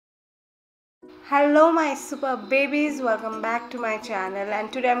Hello my super babies, welcome back to my channel,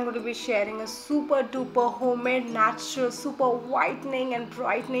 and today I'm going to be sharing a super duper homemade natural super whitening and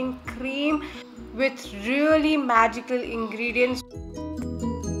brightening cream with really magical ingredients.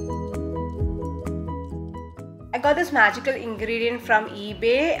 I got this magical ingredient from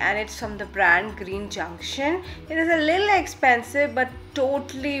eBay and it's from the brand Green Junction. It is a little expensive but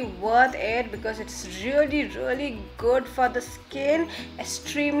totally worth it because it's really good for the skin.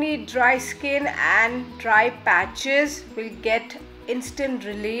 Extremely dry skin and dry patches will get instant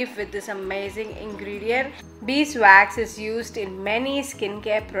relief with this amazing ingredient. Beeswax is used in many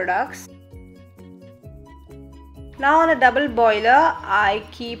skincare products. Now on a double boiler, I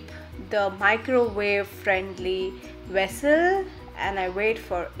keep the microwave friendly vessel and I wait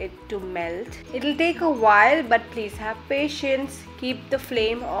for it to melt. It'll take a while, but please have patience. Keep the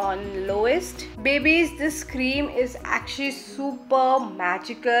flame on lowest. Babies, this cream is actually super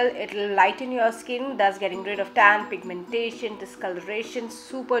magical. It'll lighten your skin, thus getting rid of tan, pigmentation, discoloration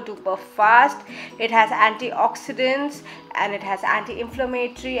super duper fast. It has antioxidants and it has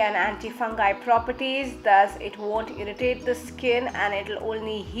anti-inflammatory and anti-fungi properties, thus it won't irritate the skin and it'll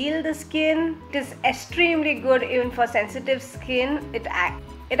only heal the skin. It is extremely good even for sensitive skin.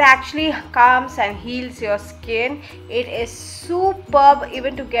 It actually calms and heals your skin. It is superb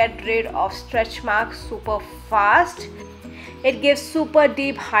even to get rid of stretch marks super fast. It gives super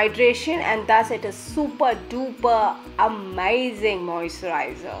deep hydration and thus it is super duper amazing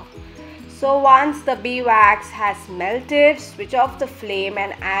moisturizer. So once the beeswax has melted, switch off the flame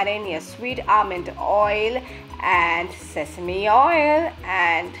and add in your sweet almond oil and sesame oil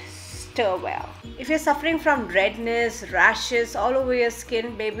and stir well. If you're suffering from redness, rashes all over your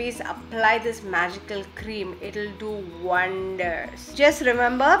skin, babies, apply this magical cream. It'll do wonders. Just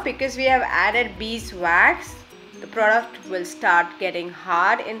remember, because we have added beeswax, the product will start getting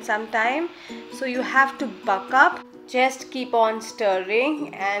hard in some time. So you have to buck up. Just keep on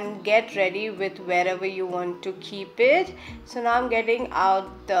stirring and get ready with wherever you want to keep it. So now I'm getting out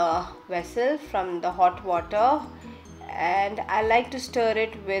the vessel from the hot water and I like to stir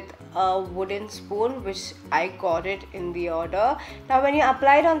it with a wooden spoon, which I got it in the order. Now when you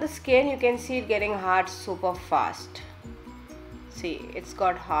apply it on the skin, you can see it getting hard super fast. See, it's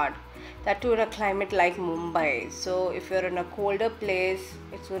got hard. That too in a climate like Mumbai. So if you're in a colder place,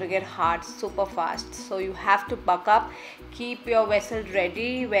 it's going to get hard super fast. So you have to buck up, keep your vessel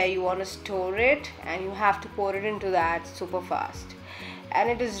ready where you want to store it, and you have to pour it into that super fast. And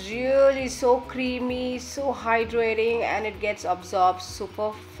it is really so creamy, so hydrating, and it gets absorbed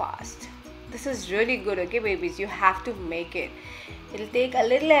super fast. This is really good, okay babies, you have to make it. It'll take a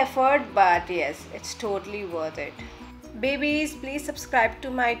little effort, but yes, it's totally worth it. Babies, please subscribe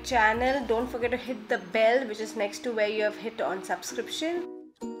to my channel. Don't forget to hit the bell which is next to where you have hit on subscription.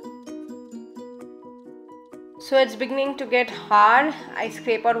 So it's beginning to get hard. I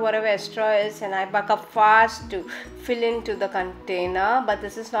scrape out whatever extra is and I buck up fast to fill into the container. But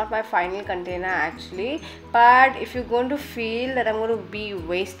this is not my final container actually. But if you're going to feel that I'm going to be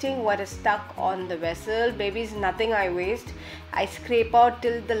wasting what is stuck on the vessel, babies, nothing I waste. I scrape out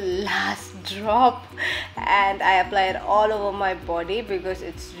till the last drop and I apply it all over my body because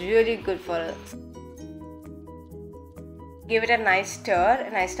it's really good for us. Give it a nice stir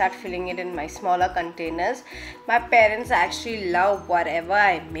and I start filling it in my smaller containers. My parents actually love whatever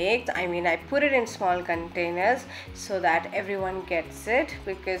I make. I mean, I put it in small containers so that everyone gets it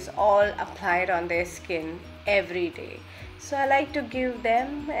because all apply it on their skin every day. So I like to give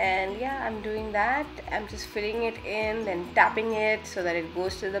them, and yeah, I'm doing that. I'm just filling it in, then tapping it so that it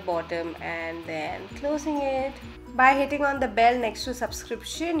goes to the bottom and then closing it. By hitting on the bell next to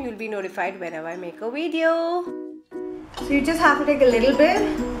subscription, you'll be notified whenever I make a video. So you just have to take a little bit.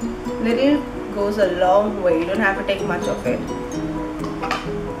 Little goes a long way. You don't have to take much of it.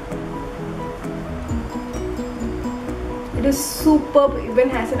 It is superb. Even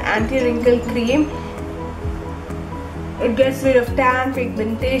has an anti-wrinkle cream. It gets rid of tan,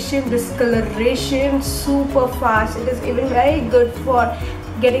 pigmentation, discoloration super fast. It is even very good for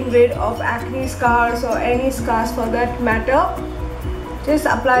getting rid of acne scars or any scars for that matter. Just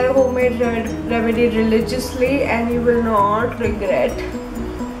apply a homemade remedy religiously and you will not regret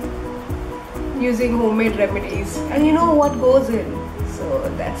using homemade remedies. And you know what goes in, so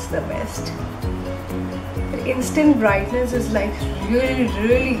that's the best. The instant brightness is like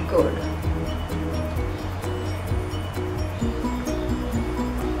really good.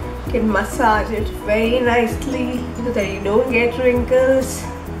 You can massage it very nicely so that you don't get wrinkles.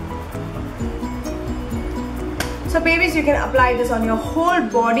 So babies, you can apply this on your whole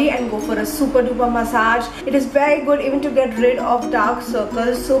body and go for a super duper massage. It is very good even to get rid of dark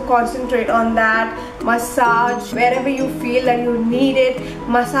circles, so concentrate on that. Massage wherever you feel that you need it.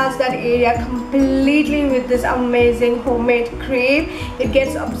 Massage that area completely with this amazing homemade cream. It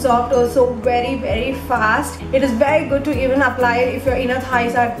gets absorbed also very fast. It is very good to even apply it if your inner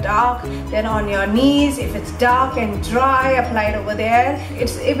thighs are dark, then on your knees. If it's dark and dry, apply it over there.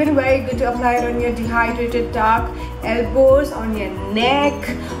 It's even very good to apply it on your dehydrated dark elbows, on your neck,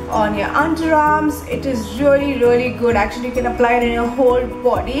 on your underarms. It is really good. Actually, you can apply it in your whole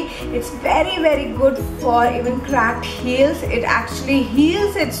body. It's very good for even cracked heels. It actually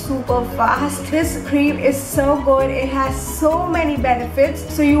heals it super fast. This cream is so good. It has so many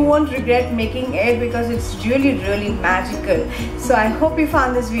benefits, so you won't regret making it because it's really magical. So I hope you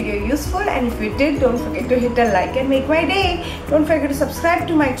found this video useful, and if you did, don't forget to hit a like and make my day. Don't forget to subscribe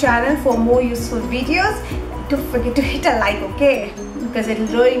to my channel for more useful videos. Don't forget to hit a like, okay? Because it will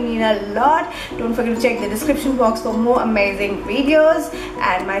really mean a lot. Don't forget to check the description box for more amazing videos,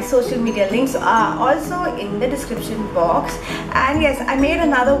 and my social media links are also in the description box. And yes, I made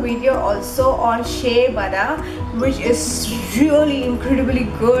another video also on shea butter, which is really incredibly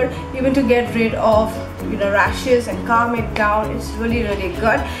good even to get rid of rashes and calm it down. It's really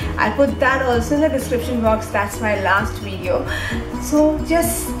good. I'll put that also in the description box. That's my last video, so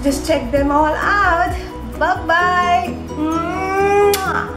just check them all out. Bye bye.